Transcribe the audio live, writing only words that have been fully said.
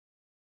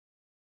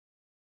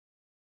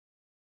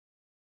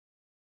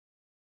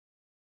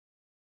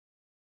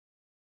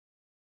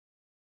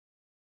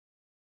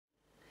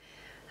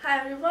Hi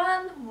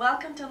everyone,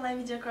 welcome to my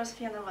video course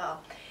Piano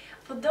Well.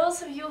 For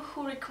those of you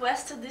who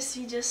requested this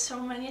video so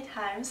many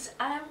times,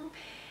 I'm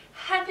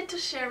happy to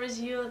share with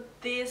you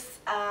this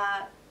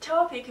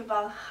topic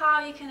about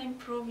how you can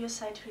improve your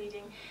sight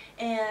reading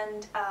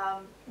and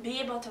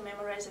be able to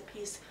memorize a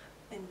piece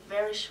in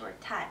very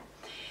short time.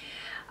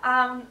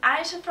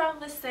 I should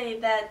probably say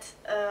that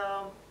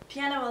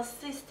Piano Well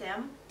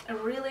system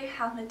really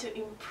helped me to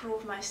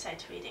improve my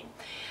sight reading.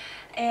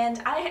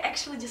 And I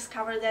actually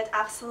discovered that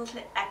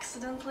absolutely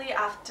accidentally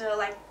after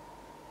like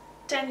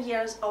 10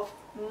 years of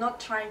not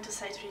trying to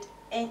sight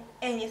read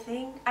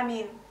anything. I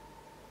mean,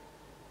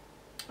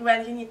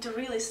 when you need to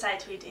really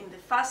sight read in the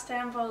fast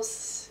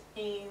tempos,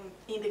 in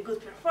the good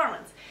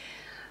performance.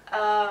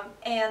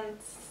 And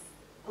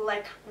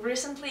like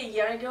recently, a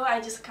year ago,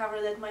 I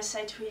discovered that my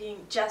sight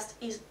reading just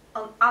is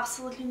on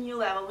absolutely new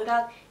level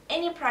without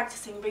any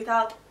practicing,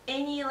 without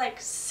any like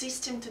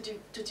system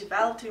to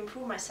develop to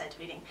improve my sight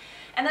reading.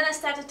 And then I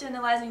started to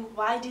analyzing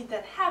why did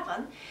that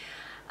happen.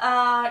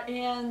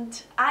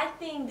 And I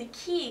think the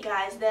key,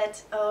 guys,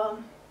 that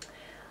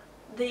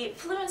the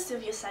fluency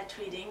of your sight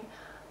reading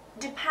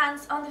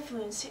depends on the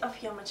fluency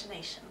of your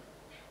imagination.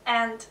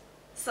 And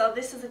so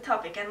this is the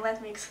topic, and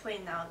let me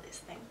explain now this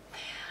thing.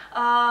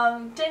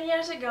 10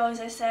 years ago, as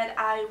I said,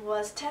 I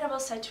was terrible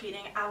sight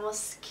reading. I was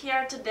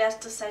scared to death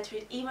to sight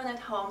read even at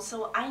home,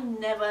 so I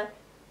never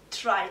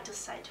tried to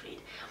sight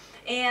read.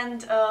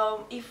 And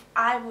if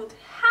I would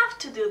have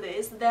to do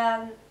this,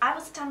 then I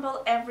would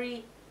stumble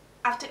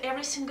after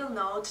every single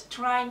note,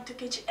 trying to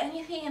catch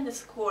anything in the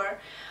score,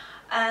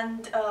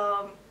 and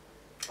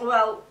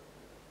well,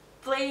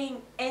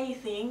 playing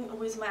anything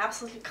with my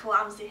absolutely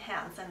clumsy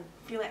hands and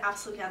feeling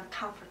absolutely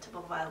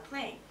uncomfortable while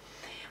playing,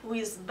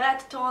 with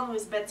bad tone,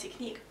 with bad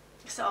technique.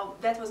 So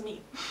that was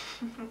me.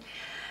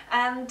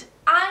 And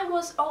I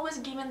was always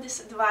given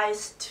this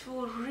advice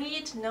to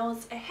read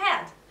notes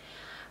ahead.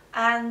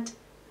 And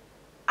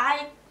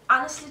I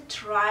honestly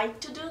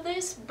tried to do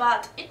this,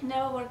 but it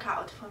never worked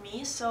out for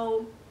me,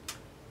 so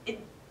it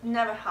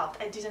never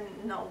helped. I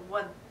didn't know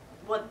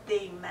what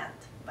they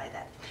meant by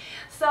that.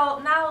 So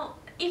now,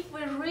 if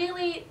we're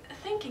really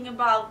thinking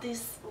about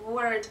this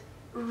word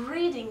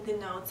reading the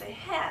notes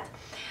ahead,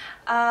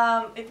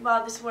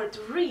 about this word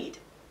read,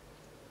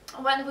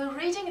 when we're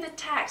reading the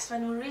text,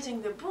 when we're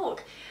reading the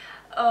book,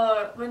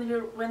 when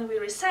we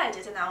recite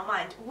it in our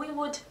mind, we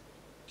would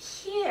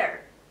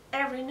hear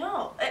every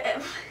note,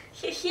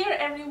 hear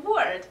every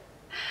word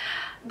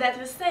that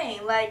we're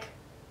saying, like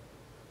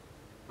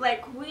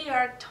we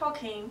are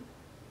talking,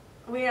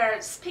 we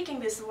are speaking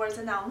these words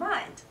in our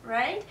mind,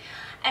 right?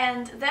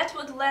 And that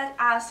would let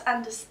us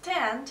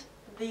understand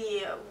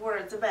the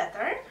words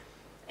better.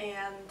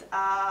 And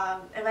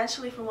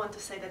eventually, if we want to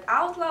say that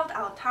out loud,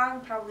 our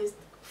tongue probably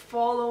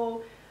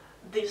follow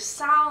this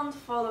sound,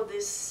 follow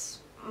this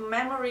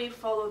memory,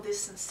 follow these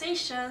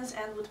sensations,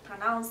 and would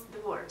pronounce the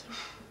word.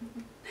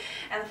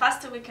 And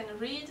faster we can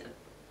read,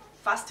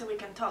 faster we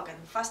can talk, and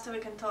faster we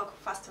can talk,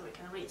 faster we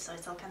can read, so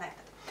it's all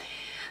connected.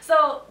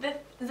 So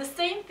the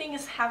same thing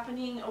is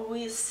happening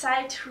with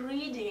sight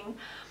reading,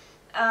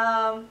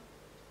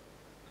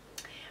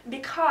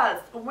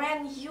 because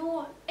when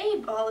you're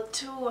able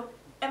to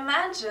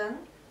imagine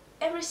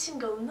every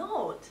single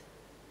note,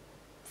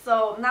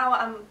 so now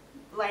I'm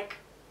like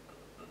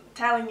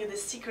telling you the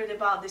secret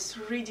about this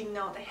reading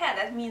note ahead.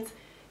 That means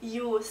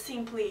you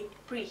simply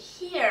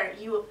pre-hear,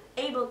 you're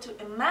able to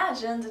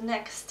imagine the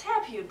next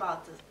step you're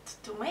about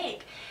to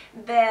make,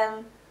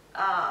 then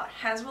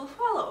hands will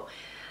follow.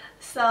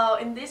 So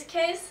in this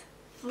case,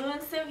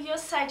 fluency of your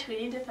sight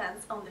reading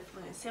depends on the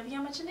fluency of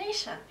your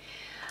imagination.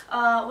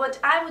 What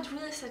I would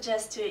really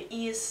suggest to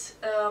you is,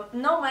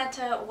 no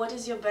matter what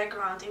is your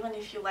background, even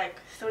if you like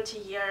 30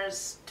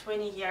 years,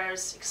 20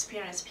 years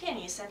experienced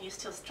pianist and you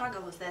still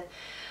struggle with that,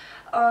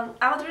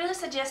 I would really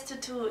suggest you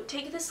to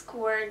take the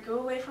score, go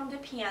away from the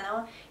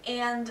piano,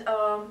 and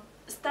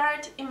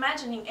start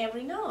imagining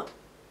every note.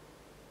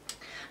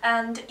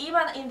 And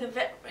even in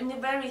the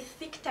very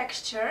thick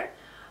texture,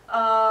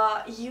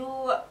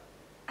 you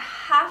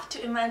have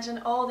to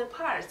imagine all the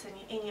parts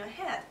in your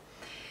head.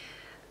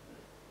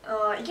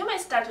 You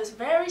might start with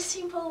very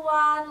simple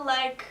one,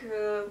 like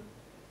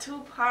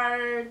 2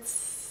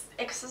 parts,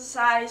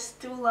 exercise,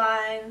 2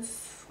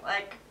 lines,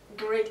 like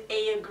grade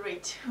A or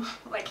grade 2,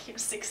 like you're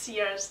 6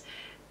 years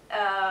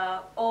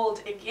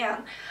old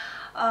again.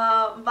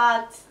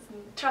 But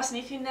trust me,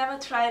 if you never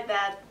try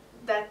that,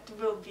 that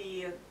will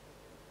be an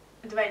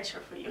adventure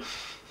for you.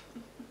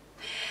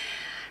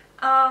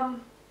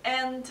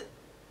 And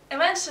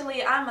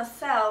eventually I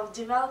myself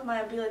developed my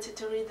ability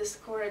to read the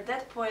score at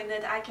that point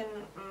that I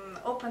can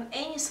open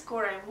any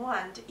score I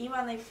want,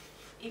 even if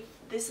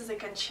this is a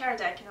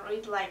concerto, I can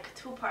read like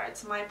 2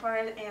 parts, my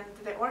part and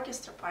the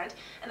orchestra part,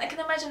 and I can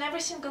imagine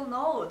every single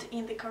note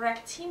in the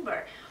correct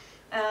timbre.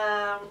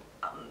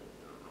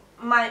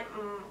 My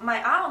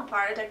own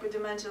part I could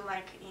imagine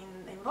like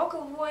in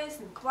vocal voice,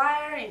 in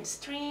choir, in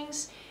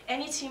strings,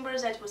 any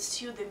timbres that would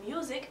suit the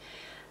music.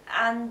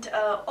 And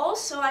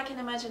also I can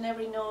imagine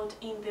every note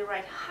in the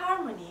right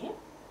harmony,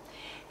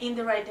 in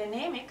the right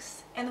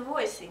dynamics and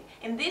voicing.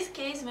 In this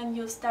case, when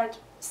you start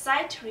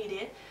sight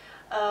reading,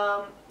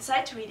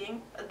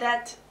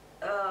 that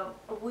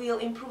will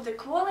improve the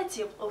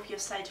quality of your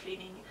sight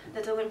reading.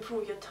 That will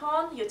improve your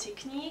tone, your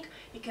technique.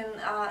 You can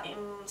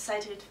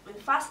sight read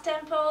in fast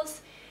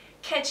tempos,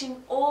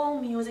 catching all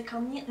musical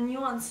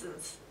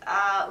nuances,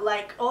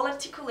 like all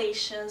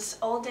articulations,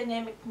 all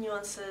dynamic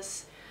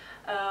nuances,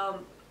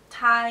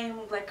 time,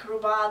 like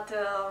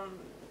rubato,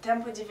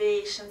 tempo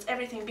deviations,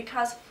 everything.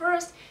 Because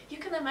first you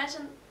can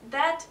imagine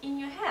that in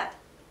your head.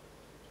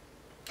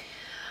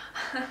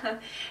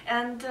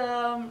 And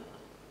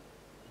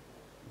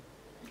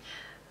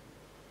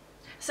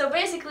so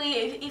basically,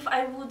 if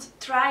I would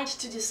try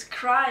to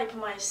describe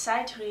my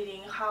sight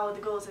reading, how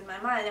it goes in my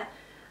mind,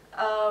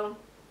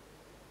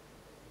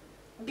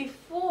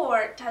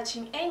 before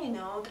touching any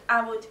note,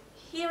 I would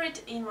hear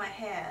it in my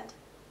head,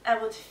 I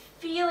would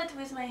feel it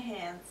with my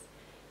hands,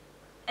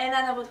 and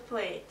then I would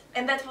play it.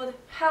 And that would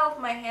help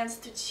my hands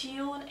to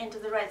tune into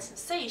the right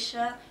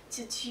sensation,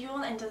 to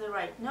tune into the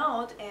right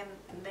note, and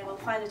they will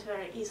find it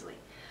very easily.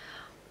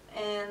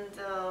 And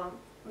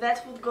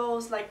that would go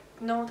like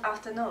note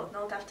after note,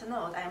 note after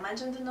note. I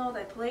imagine the note,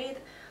 I play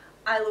it,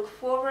 I look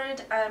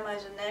forward, I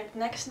imagine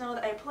next note,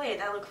 I play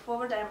it, I look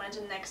forward, I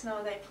imagine next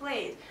note, I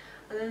play it.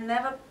 I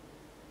never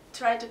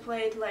try to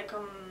play it like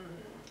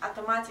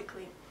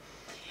automatically.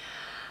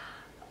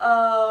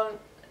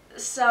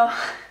 So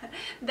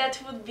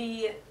that would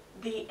be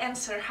the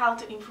answer how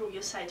to improve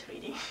your sight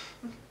reading.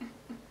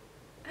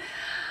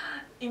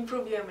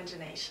 Improve your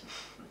imagination.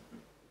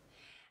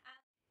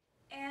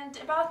 And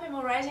about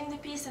memorizing the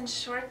piece in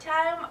short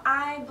time,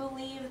 I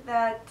believe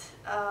that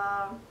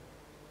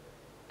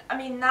I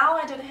mean, now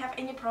I don't have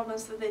any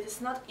problems with it.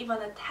 It's not even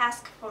a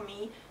task for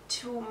me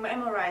to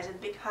memorize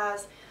it,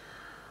 because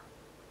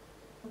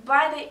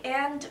by the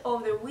end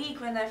of the week,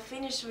 when I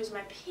finish with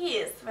my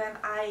piece, when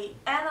I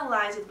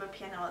analyze it by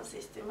piano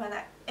system, when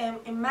I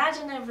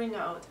imagine every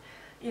note,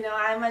 you know,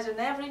 I imagine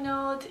every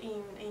note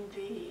in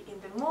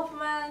the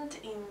movement,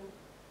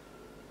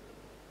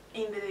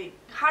 in the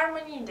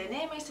harmony, in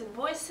dynamics, in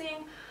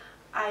voicing.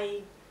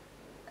 I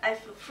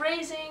feel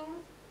phrasing.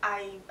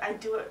 I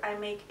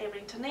make every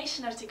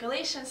intonation,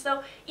 articulation.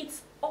 So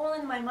it's all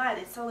in my mind.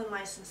 It's all in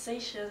my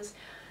sensations,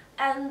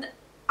 and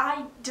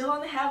I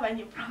don't have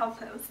any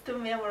problems to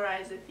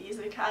memorize the piece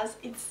because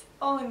it's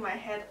all in my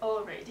head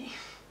already.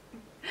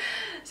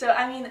 So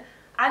I mean,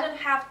 I don't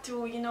have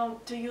to, you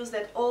know, to use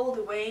that all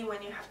the way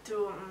when you have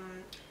to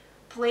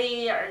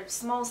play a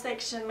small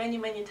section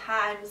many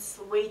times,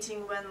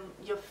 waiting when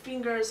your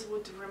fingers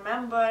would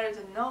remember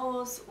the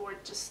notes, or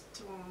just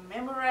to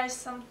memorize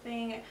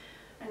something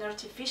an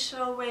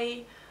artificial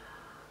way,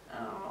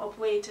 or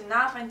play it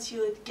enough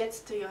until it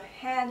gets to your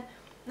head.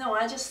 No,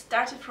 I just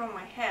started from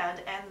my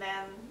head, and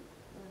then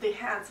the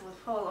hands would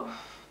follow.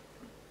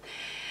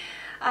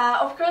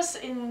 Of course,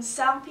 in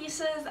some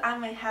pieces I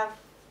may have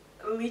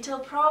a little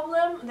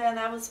problem, then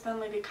I would spend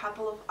maybe a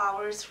couple of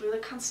hours really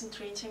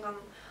concentrating on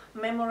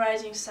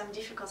memorizing some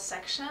difficult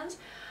sections,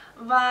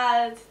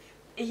 but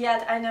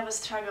yet I never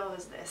struggle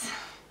with this,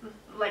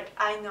 like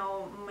I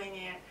know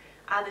many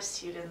other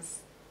students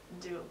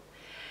do.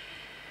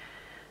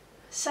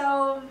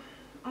 So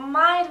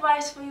my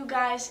advice for you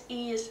guys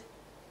is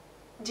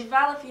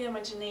develop your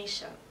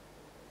imagination.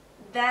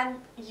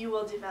 Then you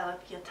will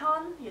develop your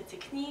tone, your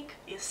technique,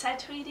 your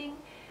sight reading,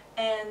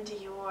 and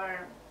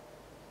your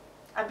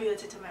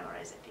ability to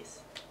memorize a piece.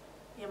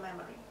 Your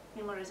memory.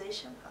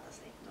 Memorization, how to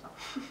say? I don't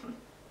know.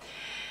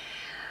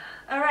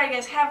 Alright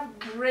guys, have a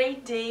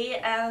great day,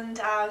 and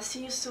I'll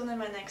see you soon in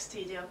my next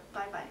video.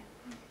 Bye bye.